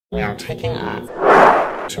We are taking off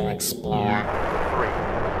to explore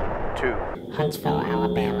 3, 2, Huntsville,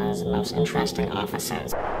 Alabama's most interesting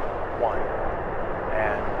offices. 1.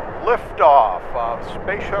 And liftoff of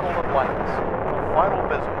Space Shuttle Atlantis. A final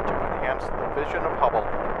visit to enhance the vision of Hubble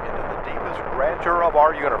into the deepest grandeur of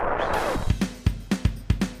our universe.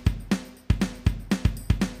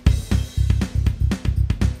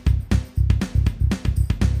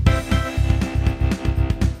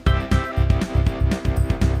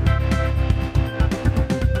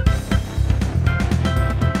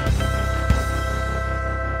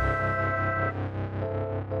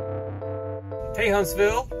 Hey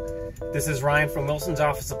Huntsville, this is Ryan from Wilson's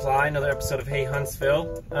Office Supply, another episode of Hey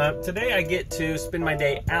Huntsville. Today I get to spend my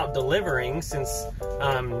day out delivering since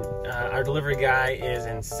our delivery guy is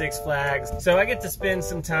in Six Flags. So I get to spend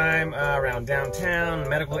some time around downtown, the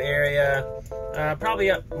medical area, probably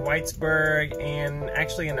up Whitesburg and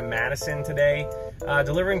actually into Madison today,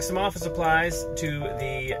 delivering some office supplies to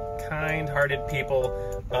the kind-hearted people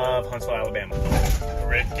of Huntsville, Alabama.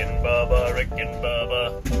 Rick and Bubba.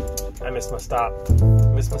 I missed my stop.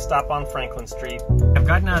 Missed my stop on Franklin Street. I've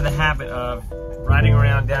gotten out of the habit of riding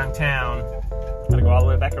around downtown. Gotta go all the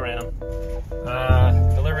way back around.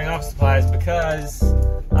 Delivering office supplies because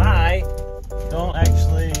I don't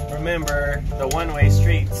actually remember the one-way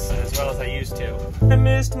streets as well as I used to. I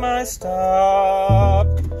missed my stop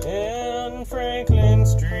in Franklin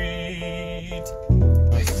Street.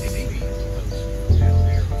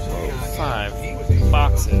 Whoa, 5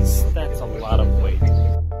 boxes. That's a lot of weight.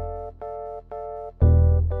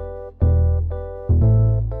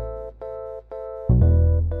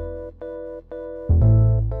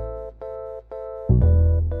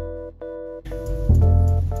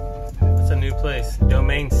 A new place,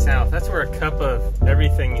 Domain South. That's where a cup of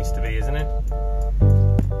everything used to be, isn't it?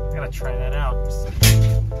 I gotta try that out.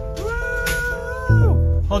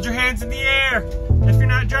 Woo! Hold your hands in the air if you're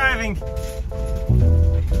not driving.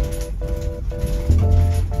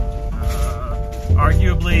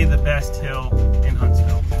 Arguably the best hill in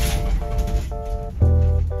Huntsville.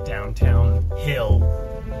 Downtown Hill.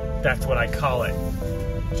 That's what I call it.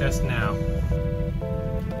 Just now.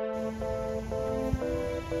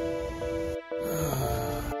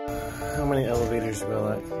 How many elevators will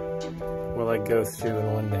I go through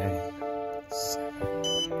in one day?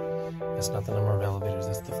 7. That's not the number of elevators,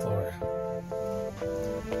 that's the floor.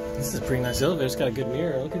 This is a pretty nice elevator. It's got a good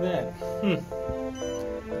mirror. Look at that.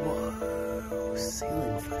 Whoa,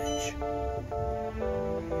 ceiling footage.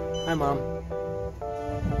 Hi, Mom.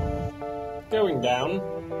 Going down.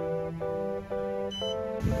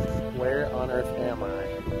 Where on earth am I?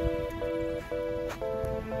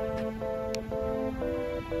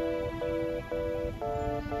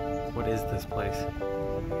 What is this place?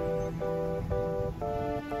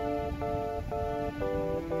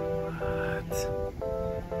 What?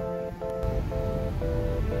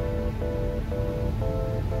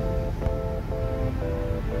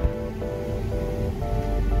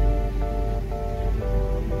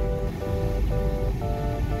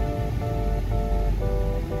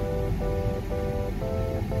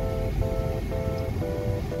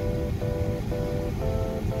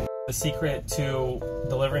 The secret to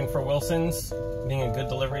delivering for Wilson's, being a good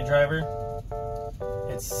delivery driver,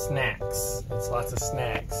 it's snacks. It's lots of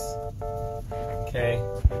snacks. Okay?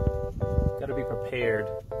 Gotta be prepared.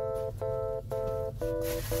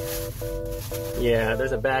 Yeah,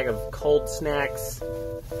 there's a bag of cold snacks,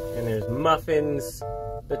 and there's muffins,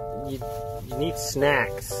 but you need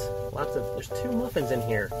snacks. There's 2 muffins in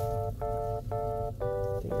here.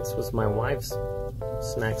 I think this was my wife's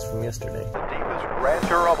snacks from yesterday. The deepest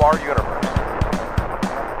grandeur of our universe.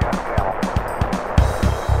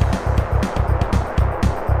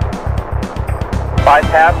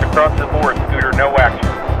 Bypass across the board, Scooter, no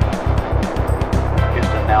action.